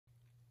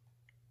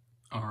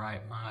All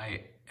right,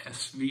 my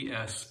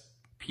SVS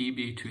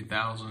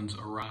PB2000s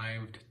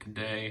arrived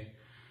today,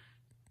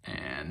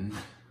 and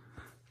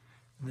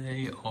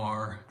they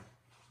are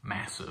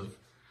massive.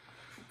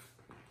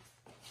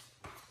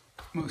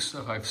 Most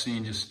stuff I've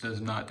seen just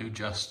does not do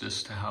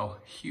justice to how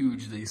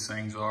huge these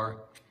things are.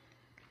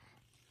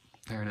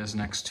 There it is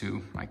next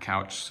to my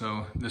couch.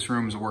 So this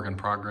room is a work in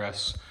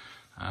progress.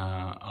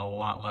 A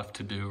lot left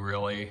to do,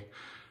 really.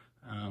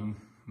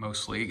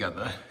 Mostly got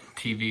the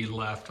TV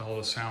left, all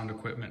the sound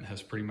equipment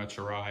has pretty much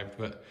arrived,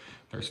 but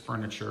there's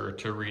furniture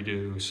to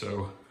redo,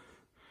 so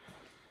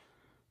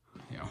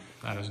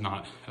that is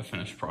not a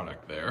finished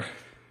product there.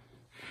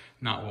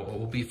 Not what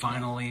will be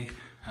finally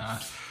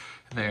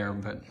there,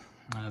 but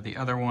the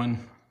other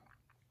one,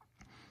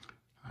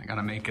 I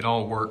gotta make it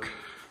all work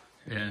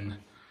in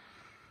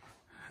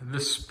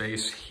this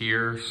space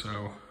here,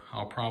 so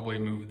I'll probably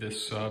move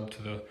this sub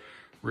to the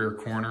rear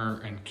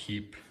corner and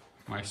keep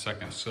my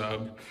second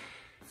sub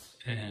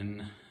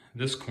in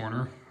this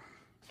corner,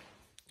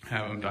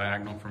 have them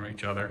diagonal from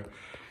each other.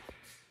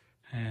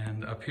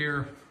 And up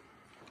here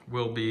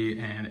will be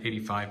an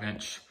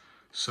 85-inch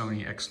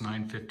Sony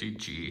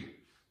X950G.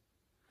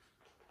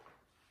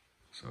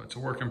 So it's a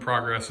work in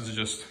progress. It's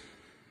just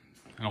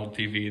an old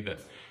TV that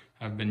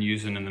I've been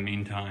using in the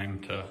meantime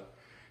to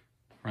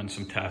run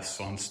some tests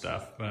on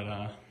stuff.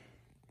 But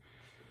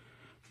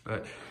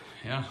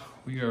yeah,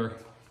 we are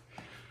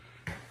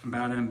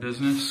about in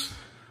business.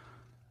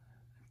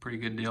 Pretty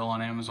good deal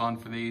on Amazon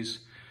for these.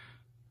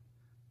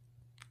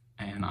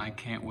 And I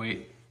can't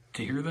wait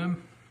to hear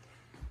them.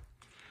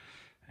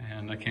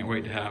 And I can't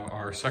wait to have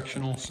our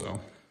sectional, so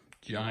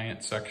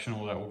giant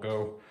sectional that will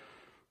go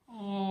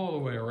all the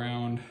way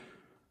around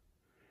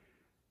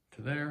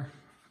to there.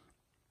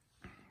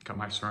 Got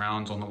my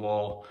surrounds on the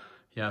wall.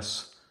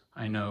 Yes,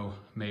 I know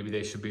maybe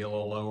they should be a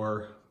little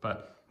lower,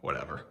 but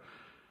whatever.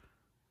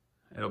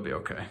 It'll be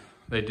okay.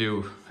 They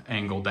do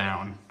angle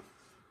down.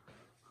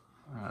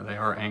 They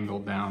are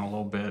angled down a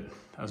little bit,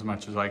 as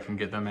much as I can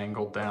get them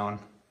angled down.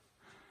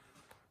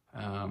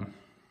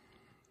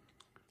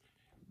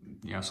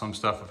 Some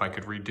stuff, if I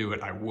could redo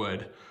it, I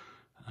would.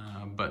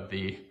 But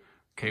the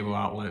cable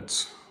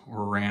outlets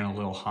ran a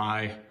little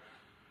high,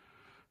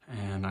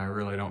 and I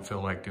really don't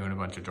feel like doing a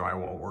bunch of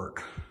drywall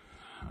work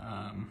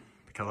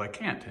because I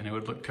can't, and it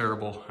would look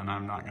terrible, and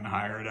I'm not gonna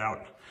hire it out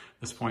at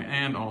this point.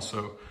 And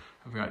also,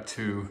 I've got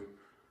two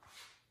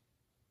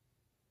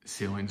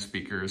ceiling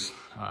speakers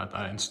that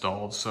I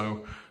installed.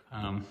 So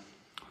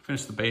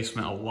finished the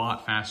basement a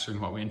lot faster than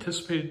what we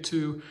anticipated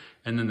to.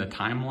 And then the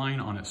timeline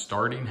on it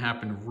starting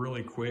happened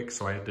really quick.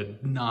 So I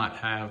did not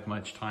have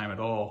much time at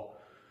all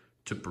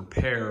to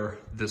prepare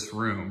this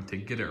room, to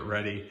get it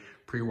ready,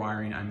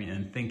 pre-wiring,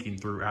 and thinking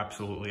through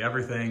absolutely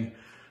everything.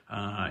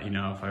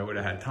 If I would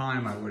have had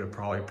time, I would have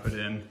probably put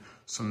in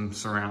some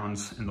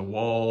surrounds in the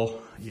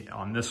wall,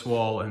 on this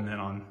wall, and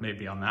then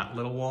maybe on that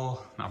little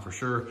wall, not for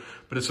sure,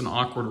 but it's an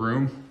awkward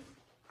room.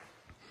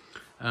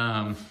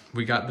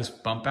 We got this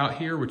bump out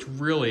here, which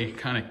really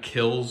kind of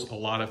kills a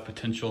lot of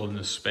potential in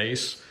this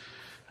space.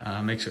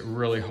 Makes it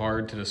really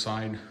hard to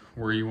decide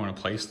where you want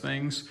to place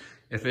things.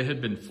 If it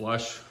had been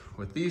flush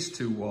with these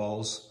two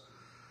walls,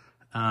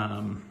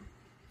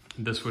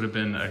 this would have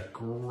been a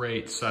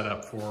great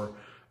setup for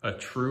a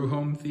true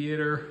home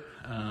theater.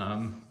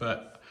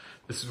 But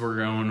this is where we're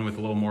going with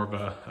a little more of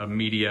a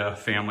media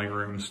family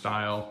room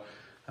style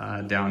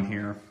down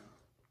here.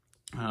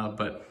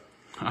 But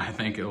I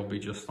think it'll be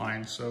just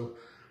fine. So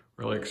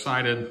really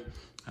excited.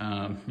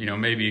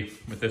 Maybe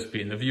with this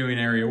being the viewing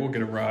area, we'll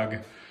get a rug.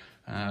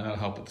 That'll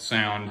help with the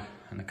sound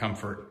and the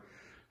comfort.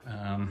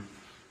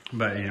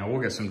 But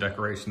we'll get some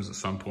decorations at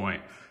some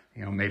point.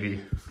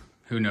 Maybe,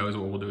 who knows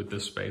what we'll do with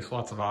this space.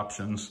 Lots of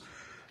options.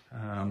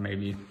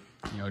 Maybe,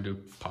 do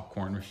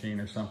popcorn machine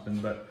or something,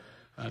 but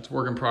it's a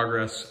work in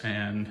progress,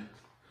 and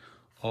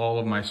all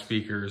of my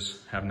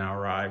speakers have now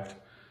arrived.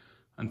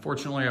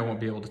 Unfortunately, I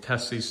won't be able to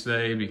test these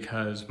today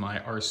because my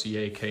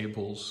RCA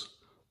cables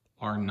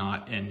are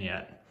not in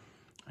yet.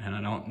 And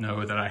I don't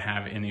know that I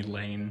have any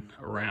laying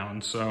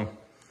around. So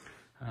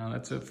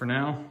that's it for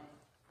now.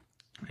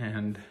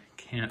 And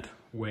can't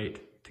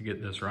wait to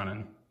get this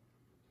running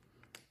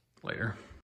later.